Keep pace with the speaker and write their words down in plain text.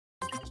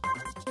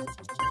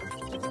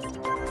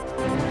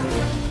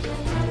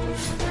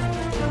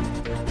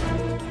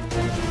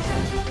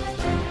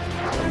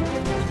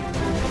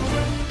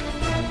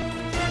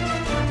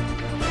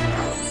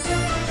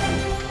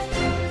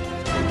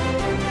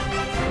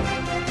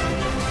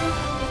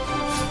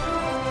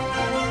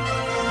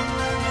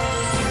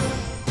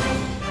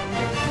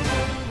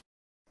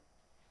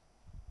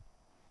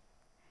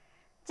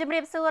ជំ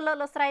រាបសួរលោក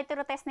លោកស្រីទូ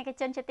រទស្សនិក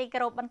ជនជាទីគោ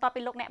រពបន្ទាប់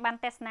ពីលោកអ្នកបាន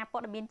ទស្សនាព័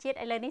ត៌មានជាតិ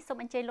ឥឡូវនេះសូម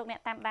អញ្ជើញលោកអ្នក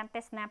តាមដានទ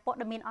ស្សនាព័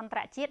ត៌មានអន្តរ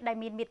ជាតិដែល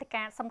មានមាតិ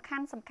កាសំខា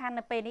ន់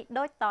នៅពេលនេះ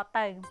ដូចត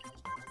ទៅ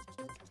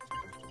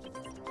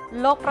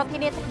លោកប្រធា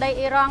នាធិបតី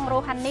អ៊ីរ៉ង់រូ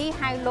ហានី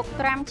ហៅលោក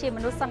ត្រាំជាម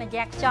នុស្សសន្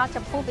យាខ្យល់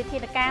ចំពោះវិធា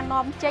នការ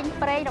នាំចេញ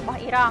ប្រេងរបស់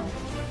អ៊ីរ៉ង់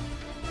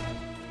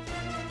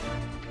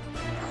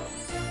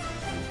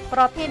ប្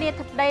រធានា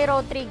ធិបតីរ៉ូ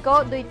ទ្រីហ្គោ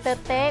ឌុយតឺ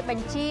តេប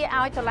ញ្ជា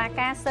ឲ្យតុលា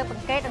ការស៊ើបអ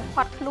ង្កេតនិង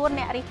ឃាត់ខ្លួន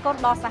អ្នករិះគន់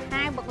ដ៏សា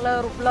ហាវមកលើ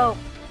រូបលោក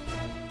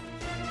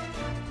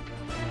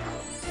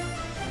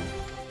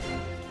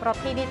ប្រ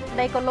ធានាធិប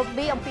តីកូឡុំ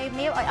ប៊ីអំពាវ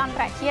នាវឲ្យអន្ត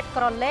រជាតិ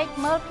ក្រឡេក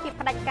មើលភាព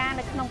ផ្ដាច់ការ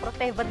នៅក្នុងប្រ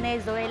ទេសវេណេ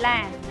ស៊ុយអេឡា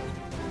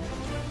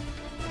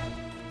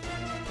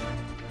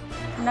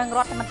និងរ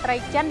ដ្ឋមន្ត្រី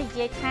ចិននិ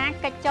យាយថា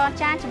កិច្ចចរ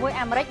ចាជាមួយ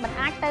អាមេរិកមិន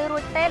អាចទៅរួ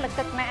ចទេល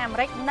កឹកណាអាមេ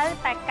រិកនៅ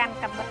តែកាន់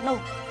កាំបិតនោះ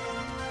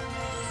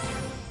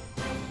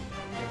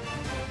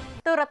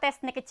ទូរទស្ស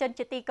និកជន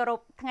ជាទីគោរព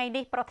ថ្ងៃ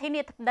នេះប្រធា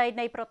នាធិបតី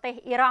នៃប្រទេស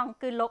អ៊ីរ៉ង់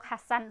គឺលោកហា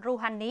សាន់រូ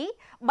ហានី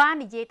បាន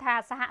និយាយថា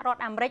សហរដ្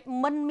ឋអាមេរិក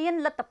មិនមាន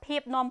លទ្ធភា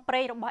ពនាំប្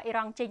រេងរបស់អ៊ី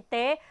រ៉ង់ចេញ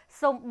ទេ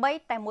សូម្បី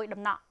តែមួយ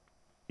ដំណក់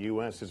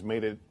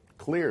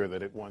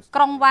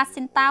ក្រុងវ៉ា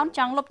ស៊ីនតោនច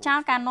ង់លុបចោល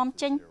ការនាំ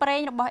ចេញប្រេ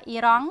ងរបស់អ៊ី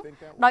រ៉ង់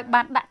ដោយ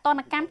បានដាក់ទណ្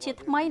ឌកម្មជា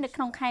ថ្មីនៅក្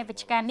នុងខែវិ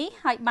ច្ឆិកានេះ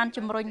ហើយបាន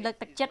ជំរុញលើក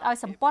ទឹកចិត្តឲ្យ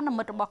សម្ព័ន្ធ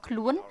មិត្តរបស់ខ្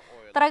លួន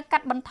ត្រូវកា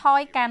ត់បន្ថយ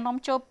ការនាំ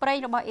ចូលប្រេង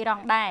របស់អ៊ីរ៉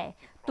ង់ដែរ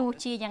ទោះ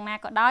ជាយ៉ាងណា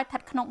ក៏ដោយស្ថិ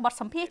តក្នុងបទ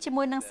សម្ភាសន៍ជា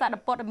មួយនឹងសារ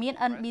ព័ត៌មាន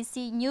NBC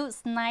News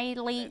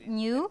Nightly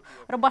News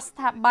របស់ស្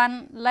ថាប័ន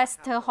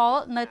Lester Hall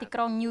នៅទីក្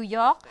រុង New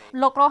York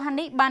លោករ៉ូហា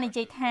នីបាននិ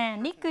យាយថា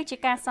នេះគឺជា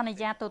ការសន្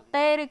យាទ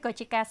ទេឬក៏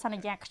ជាការស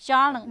ន្យាខ្យ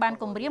ល់និងបាន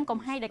គំរាមកំ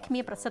ហែងដែលគ្មា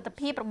នប្រសិទ្ធ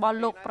ភាពរបស់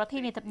លោកប្រធា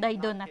នាធិបតី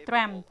Donald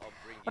Trump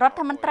រដ្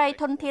ឋមន្ត្រី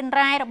ធនធាន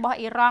រ៉ែរបស់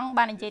អ៊ីរ៉ង់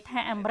បាននិយាយថា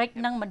អាមេរិក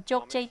នឹងមិនជោ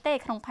គជ័យទេ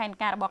ក្នុងផែន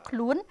ការរបស់ខ្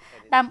លួន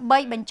ដើម្បី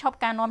បញ្ឈប់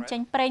ការនាំចេញ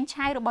ប្រេង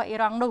ឆៅរបស់អ៊ី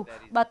រ៉ង់នោះ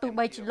បើទោះ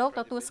បីជាលោក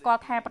ទទួលស្គា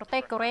ល់ថាប្រទេ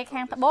សកូរ៉េ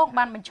ខាងត្បូង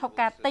បានបញ្ឈប់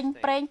ការទិញ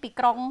ប្រេងពី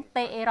ក្រុង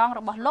តេអ៊ីរ៉ង់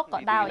របស់លោកក៏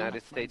ដោយ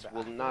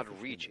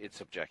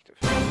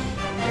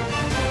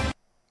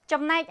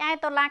ចំណែកឯ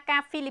តុលាកា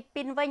រហ្វីលី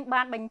ពីនវិញ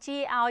បានបញ្ជា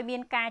ឲ្យមា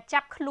នការចា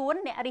ប់ខ្លួន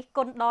អ្នករិះគ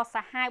ន់ដ៏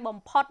សាហាវបំ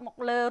ផុតមក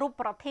លើរូប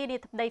ប្រធានា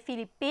ធិបតីហ្វី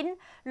លីពីន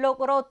លោក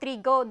រ៉ូទ្រី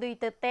ហ្គោឌុយ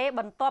តឺតេ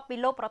បន្ទាប់ពី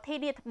លោកប្រធា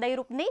នាធិបតី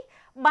រូបនេះ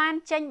បាន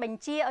ចេញបញ្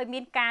ជាឲ្យមា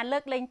នការលើ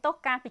កលែងទោស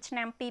កាលពីឆ្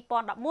នាំ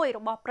2011រ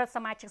បស់ព្រឹទ្ធស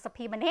មាជិកស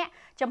ភាម្នាក់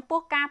ចំពោះ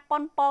ការប៉ុ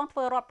នប៉ងធ្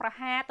វើរដ្ឋប្រ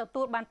ហារទ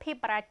ទួលបានភាព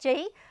បរាជ័យ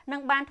និ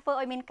ងបានធ្វើ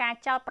ឲ្យមានការ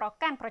ចោទប្រ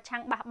កាន់ប្រឆាំ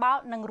ងបះបោរ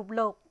នឹងរូប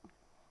លោក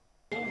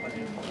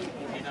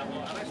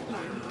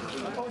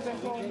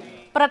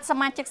ព្រឹទ្ធស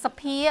មាជិកស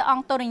ភាអ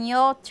ង្គតូនី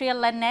ញ៉ូ ទ្រី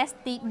ឡេណេស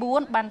ទី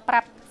4បានប្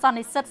រាប់សន្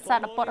និសីទសា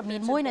រព័ត៌មា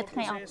នមួយនៅថ្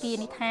ងៃអង្គារ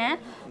នេះថា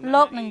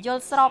លោកនឹងយ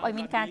ល់ស្របឲ្យ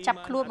មានការចាប់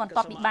ខ្លួនបន្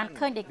ទាប់ពីបាន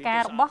ឃើញដីកា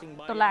របស់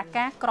តុលា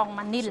ការក្រុង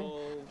ម៉ានីល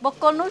បុ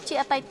គ្គលនោះជា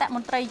អតីតម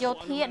ន្ត្រីយោ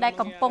ធាដែល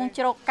កំពុង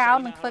ជ្រកកោន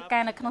និងធ្វើកា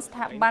រនៅក្នុងស្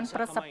ថាប័នព្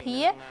រឹទ្ធសភា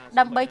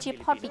ដើម្បីជៀស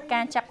ផុតពីកា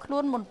រចាប់ខ្លួ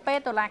នមុនពេល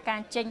តុលាការ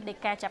ចេញដី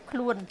កាចាប់ខ្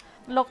លួន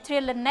លោក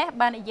Trillanes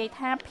បាននិយាយ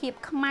ថាភាព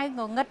ខ្មៅ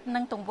ងងឹតនិ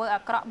ងទង្វើ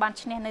អាក្រក់បាន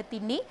ឈ្នះនៅទី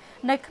នេះ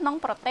នៅក្នុង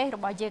ប្រទេសរ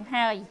បស់យើង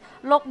ហើយ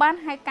លោកបាន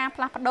ហៅការ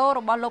ផ្លាស់ប្ដូរ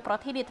របស់លោកប្រ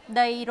ធានាធិប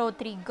តី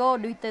Rodrigo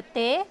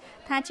Duterte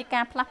ថាជា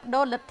ការផ្លាស់ប្ដូ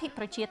រលទ្ធិ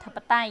ប្រជាធិប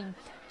តេយ្យ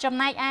ចំ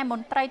ណែកឯម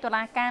ន្ត្រីតុ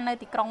លាការនៅ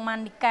ទីក្រុងម៉ា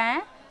នីកា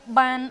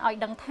បានឲ្យ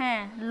ដឹងថា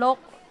លោក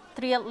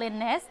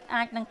Trillanes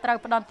អាចនឹងត្រូវ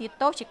ផ្ដន្ទា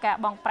ទោសជាការ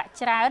បង់ប្រាក់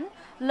ច្រើន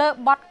លើ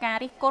បទការ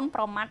រិះគន់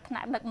ប្រមាថថ្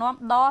នាក់ដឹកនាំ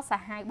ដ៏សា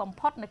ហាវបំ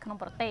ផុតនៅក្នុង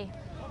ប្រទេស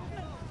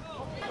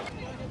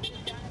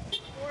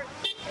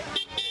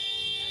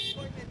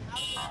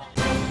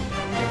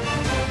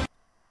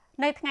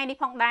នៅថ្ងៃនេះ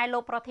ផងដែរលោ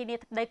កប្រធានា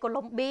ធិបតីកូ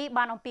ឡុំប៊ី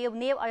បានអំពាវ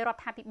នាវឲ្យរ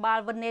ដ្ឋាភិបាល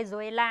វេណេស៊ុ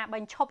យអេឡាប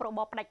ញ្ឈប់រប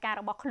បផ្ដាច់ការ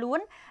របស់ខ្លួន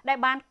ដែល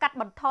បានកាត់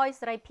បន្ថយ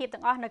សេរីភាព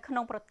ទាំងអស់នៅក្នុ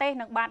ងប្រទេស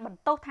និងបានបន្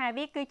ទោសថា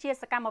វាគឺជា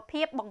សកម្ម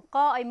ភាពបង្ក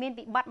ឲ្យមាន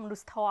វិបត្តិមនុ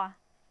ស្សធម៌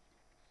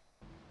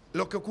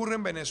Lo que ocurre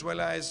en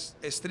Venezuela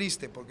es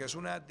triste porque es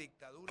una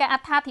dictadura. ការអ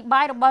ត្ថាធិប្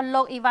បាយរបស់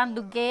លោកអ៊ីវ៉ាន់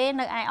ឌូហ្គេ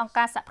នៅឯអង្គ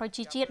ការសហប្រ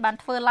ជាជាតិបាន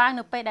ធ្វើឡើង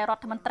នៅពេលដែលរ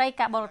ដ្ឋមន្ត្រី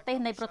ការបរទេស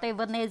នៃប្រទេស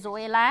វេណេស៊ុយ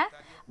អេឡា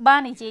បា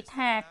ននិយាយ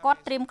ថាគា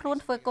ត់ត្រៀមខ្លួន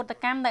ធ្វើកោត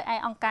កម្មនៅឯ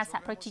អង្គការសហ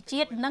ប្រជា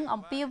ជាតិនិង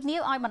អំពាវនា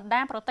វឲ្យបណ្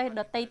ដាប្រទេស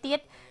ដទៃទៀត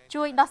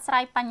ជួយដោះស្រា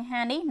យបញ្ហា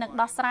នេះនិង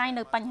ដោះស្រាយ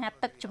នៅបញ្ហា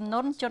ទឹកជំន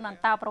ន់ជនអ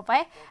ន្តោប្រវេ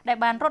សន៍ដែល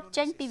បានរត់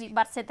ចេញពីវិប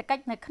ត្តិសេដ្ឋកិច្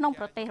ចនៅក្នុង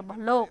ប្រទេសរប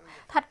ស់លោក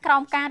ស្ថិតក្រោ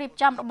មការរៀប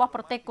ចំរបស់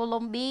ប្រទេសកូ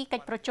ឡុំប៊ីកិ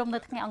ច្ចប្រជុំនៅ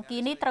ថ្ងៃអង្គា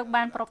រនេះត្រូវ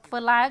បានប្រពធ្វើ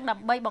ឡើងដើ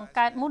ម្បីបង្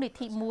កើតមូលនិ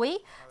ធិមួយ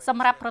ស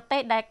ម្រាប់ប្រទេ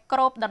សដែលគ្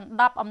របដណ្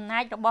ដប់អំណា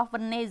ចរបស់វេ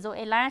ណេស៊ុយ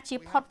អេឡាជា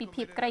ផុតពី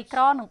ភាពក្រីក្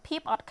រនិងភា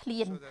ពអត់ឃ្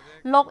លាន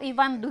លោកអ៊ី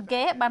វ៉ាន់ឌូហ្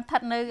គេបានស្ថិ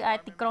តនៅឯ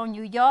ទីក្រុង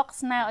ញូវយ៉ក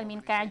ស្នើឲ្យមា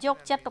នការយក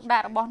ចិត្តទុកដា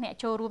ក់របស់អ្នក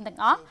ចូលរួមទាំង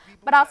អស់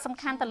ផ្ដោតសំ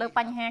ខាន់ទៅលើប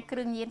ញ្ហាគ្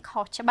រឿងញៀន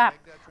ខុសច្បាប់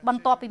ប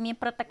ន្ទាប់ពីមាន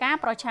ព្រឹត្តិការណ៍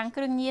ប្រឆាំង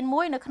គ្រឿងញៀន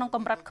មួយនៅក្នុងក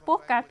ម្រិតខ្ពស់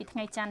កាលពីថ្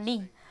ងៃច័ន្ទ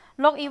នេះ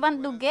លោកអ៊ីវ៉ាន់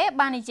ឌូហ្គេ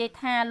បាននិយាយ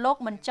ថាលោក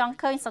មិនចង់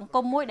ឃើញសង្គ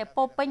មមួយដែល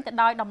ពោពេញទៅ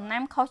ដោយដំ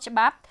ណាំខុសច្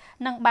បាប់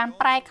និងបាន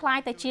ប្រែក្លាយ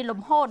ទៅជាលំ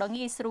ហដ៏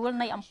ងាយស្រួល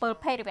នៃអំពើ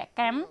ភេរវ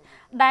កម្ម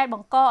ដែលប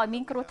ង្កឲ្យមា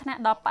នគ្រោះថ្នាក់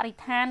ដល់បរិ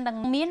ស្ថាននិង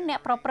មានអ្នក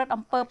ប្រព្រឹត្ត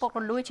អំពើពុក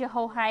រលួយជា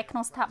ហូរហែក្នុ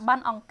ងស្ថាប័ន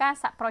អង្គការ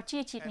សហប្រជា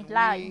ជាតិនេះ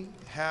ឡើយ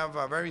have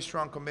a very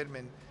strong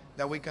commitment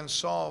that we can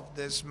solve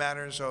these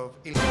matters of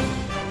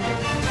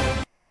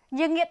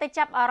យើងងាកទៅ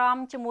ចាប់អារម្ម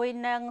ណ៍ជាមួយ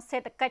នឹងសេ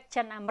ដ្ឋកិច្ច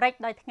ចិនអាមេរិក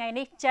ដោយថ្ងៃ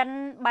នេះចិន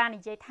បាន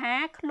និយាយថា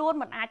ខ្លួន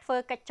មិនអាចធ្វើ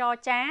កិច្ចចរ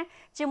ចា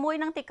ជាមួយ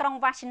នឹងទីក្រុង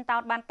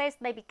Washington បានទេ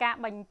ស្ដីពីការ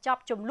បញ្ច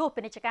ប់ចំនួន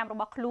ពាណិជ្ជកម្មរ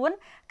បស់ខ្លួន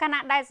ខ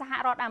ណៈដែលសហ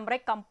រដ្ឋអាមេរិ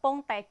កកំពុង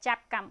តែចា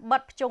ប់កាំបិ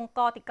តភ្ជង់ក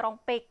ទីក្រុង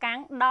ប៉េកាំង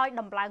ដោយ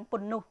ដំឡើងព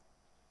ន្ធនោះ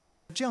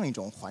这样一种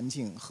环境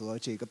和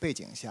这个背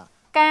景下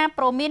ការ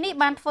ព្រមាននេះ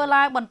បានធ្វើ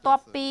ឡើងបន្ទា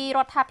ប់ពីរ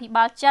ដ្ឋាភិ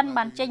បាលចិន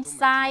បានចេញផ្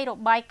សាយរ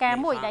បាយការ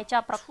ណ៍មួយដែលចោ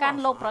ទប្រកាន់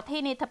លោកប្រធា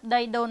នាធិប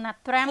តី Donald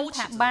Trump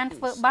ថាបាន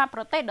ធ្វើបាបប្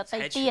រទេសដទៃ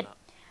ទៀត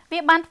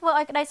វាបានធ្វើ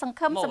ឲ្យក្តីសង្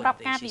ឃឹមសម្រាប់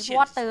ការវិវ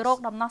ត្តទៅរក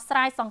ដំណោះស្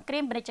រាយសង្គ្រា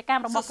មពាណិជ្ជកម្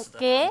មរបស់ពួក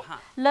គេ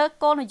លើ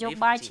គោលនយោ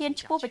បាយឈាន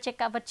ឈ្មោះបច្ចេ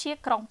កវិទ្យា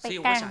ក្រុងប៉េ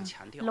កាំង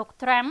លោក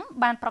Trump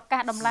បានប្រកា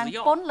សដំឡើង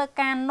ពន្ធលើ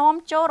ការនាំ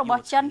ចូលរប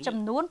ស់ចិនចំ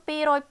នួន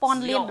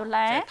$200,000 លា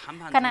ន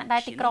ខណៈដែ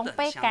លទីក្រុង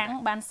ប៉េកាំង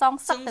បានសង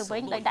សឹកទៅវិ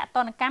ញដោយដាក់ទ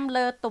ណ្ឌកម្ម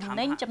លើទំ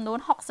និញចំនួន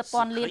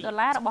$60,000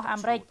 លានរបស់អា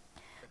មេរិក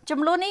ចំ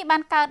នួននេះបា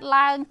នកើត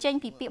ឡើងចេញ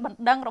ពីពាក្យបណ្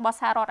ដឹងរបស់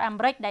សហរដ្ឋអា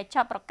មេរិកដែល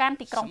ចាប់ប្រកាន់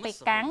ទីក្រុងប៉េ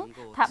កាំង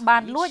ថាបា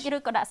នលួចឬ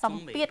ក៏ដាក់ស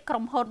ម្ពាធក្រុ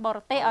មហ៊ុនបរ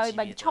ទេសឲ្យ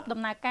បញ្ឈប់ដំ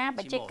ណើរការប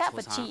ច្ចេក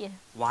វិទ្យា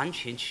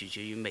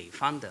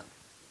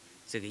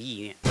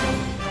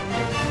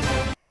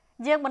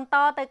យើងបន្ត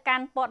ទៅកា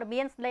ន់ព័ត៌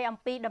មានស្ដីអំ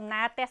ពីដំ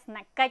ណើរទស្សន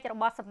កិច្ចរ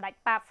បស់សម្ដេច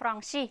ប៉ាប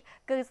Francis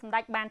គឺសម្ដេ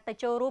ចបានទៅ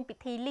ចូលរួមពិ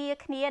ធីលា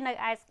គ្នានៅឯ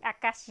អា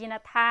កាសយាន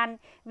ដ្ឋាន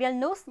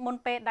Vilnius មុន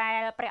ពេលដែល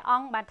ព្រះអ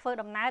ង្គបានធ្វើ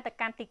ដំណើរទៅ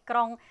កាន់ទីក្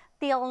រុង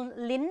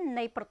Tallinn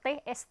នៃប្រទេស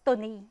អេស្តូ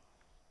នី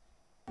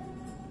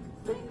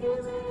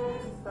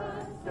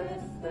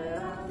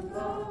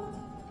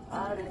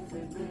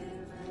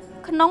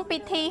ក្នុងពិ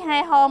ធីហែ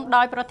ហោម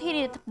ដោយប្រធា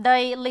នាធិបតី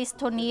លីស្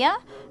តូនី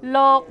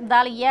លោក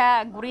Dalia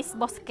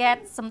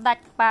Grybauskaite សម្ដេច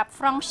ប៉ាប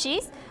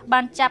Francis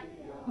បានចាប់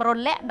រ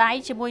លាក់ដៃ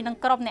ជាមួយនឹង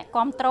ក្រុមអ្នក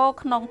គាំទ្រ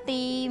ក្នុង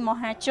ទីម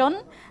ហាជន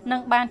និ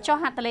ងបានចុះ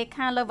ហត្ថលេ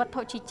ខាលើវត្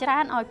ថុជាច្រើ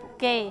នឲ្យពួក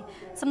គេ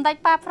សម្ដេច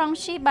ប៉ាប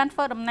Francis បានធ្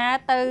វើដំណើរ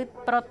ទៅ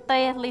ប្រទេ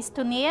សលីស្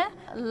តូនី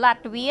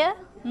Latvia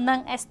និង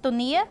អេស្តូ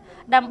នី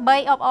ដើម្បី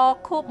អបអរ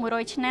ខួប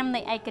100ឆ្នាំ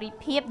នៃឯករាជ្យ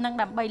ភាពនិង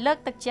ដើម្បីលើក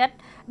ទឹកចិត្ត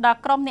ដល់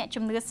ក្រុមអ្នក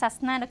ជំនឿសាស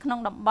នានៅក្នុង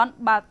តំបន់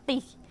បាល់ទី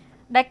ក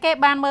ដែលគេ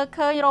បានមើល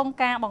ឃើញរង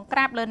ការបង្ក្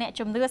រាបលើអ្នក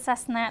ជំនឿសា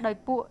សនាដោយ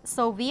ពួក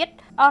សូវៀត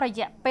អស់រ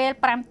យៈពេល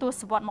5ទ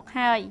សវត្សរ៍មក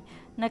ហើយ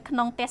នៅក្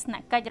នុងទស្សន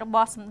កិច្ចរប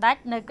ស់សម្ដេច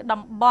នៅ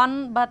តំបន់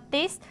បាល់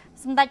ទីក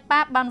សម្ដេចប៉ា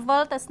បបានវិ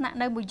លទៅស្នាក់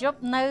នៅមួយយប់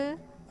នៅ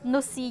នូ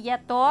ស៊ីយ៉ា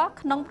ត័រ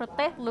ក្នុងប្រ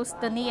ទេសលូស្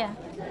តូនី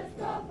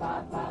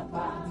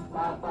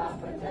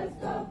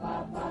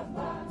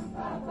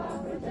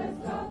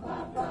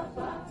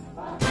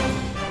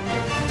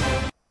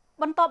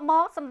បន្ទាប់ម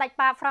កសម្ដេច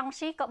ប៉ាប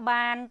Francis ក៏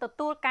បានទ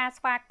ទួលការ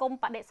ស្វាគមន៍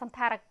បដិសណ្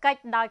ឋារកិច្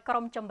ចដោយក្រុ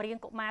មចម្រៀង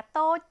កុមារ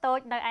តូច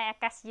ៗនៅឯអា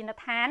កាសយាន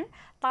ដ្ឋាន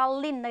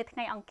Tallinn នៅថ្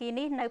ងៃអង្គារ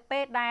នេះនៅពេ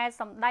លដែល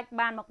សម្ដេច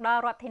បានមកដ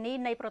ល់រដ្ឋធានី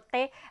នៃប្រ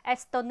ទេសអេ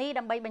ស្តូនី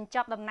ដើម្បីបញ្ច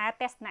ប់ដំណើរ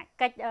ទស្សន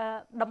កិច្ច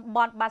តំប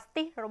ន់បាល់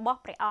ទីករបស់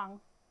ព្រះអង្គ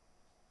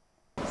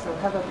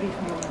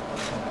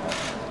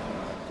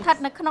ស្ថិត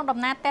នៅក្នុងដំ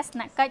ណើរទស្ស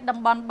នកិច្ចតំ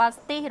បន់បាល់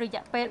ទីករ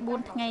យៈពេល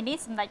4ថ្ងៃនេះ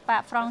សម្ដេចប៉ា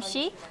ប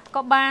Francis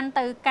ក៏បាន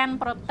ទៅកាន់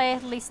ប្រទេស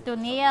លីស្តូ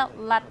នី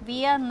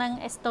Latvia និង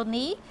អេស្តូ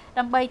នី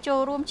ដើម្បីចូល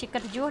រួមជាកិ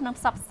ត្តិយសនិង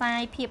ផ្សព្វផ្សា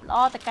យភាពល្អ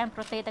ទៅកាន់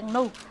ប្រទេសទាំង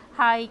នោះ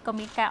ហើយក៏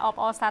មានការអប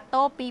អរសាទ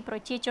រពីប្រ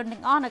ជាជន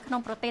ទាំងអស់នៅក្នុ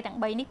ងប្រទេសទាំង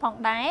3នេះផង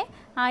ដែរ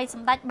ហើយស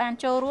ម្ដេចបាន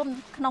ចូលរួម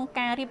ក្នុង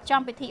ការរៀប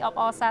ចំពិធីអប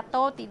អរសាទ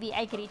រទិវា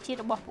ឯករាជ្យជាតិ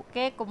របស់ពួក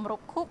គេគម្រ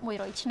ប់ខួប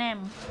100ឆ្នាំ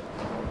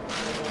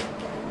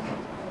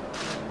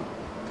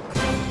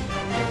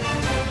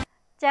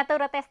ចាទូ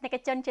រទស្សនិក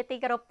ជនជាទី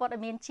គោរពព័ត៌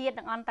មានជាតិ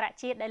និងអន្តរ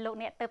ជាតិដែលលោក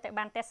អ្នកទើបតែ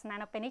បានទស្សនា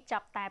នៅពេលនេះច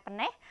ប់តែប៉ុណ្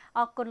ណេះអ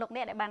រគុណលោកអ្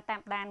នកដែលបានតា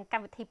មដានក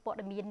ម្មវិធីព័ត៌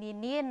មាននា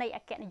នានៃអ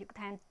គ្គនាយកដ្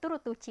ឋានទូរ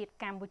ទស្សន៍ជាតិ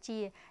កម្ពុជា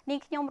នាង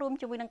ខ្ញុំរួម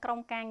ជាមួយនឹងក្រុម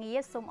ការងារ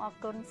សូមអរ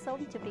គុណសូម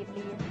ជម្រាប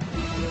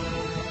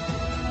លា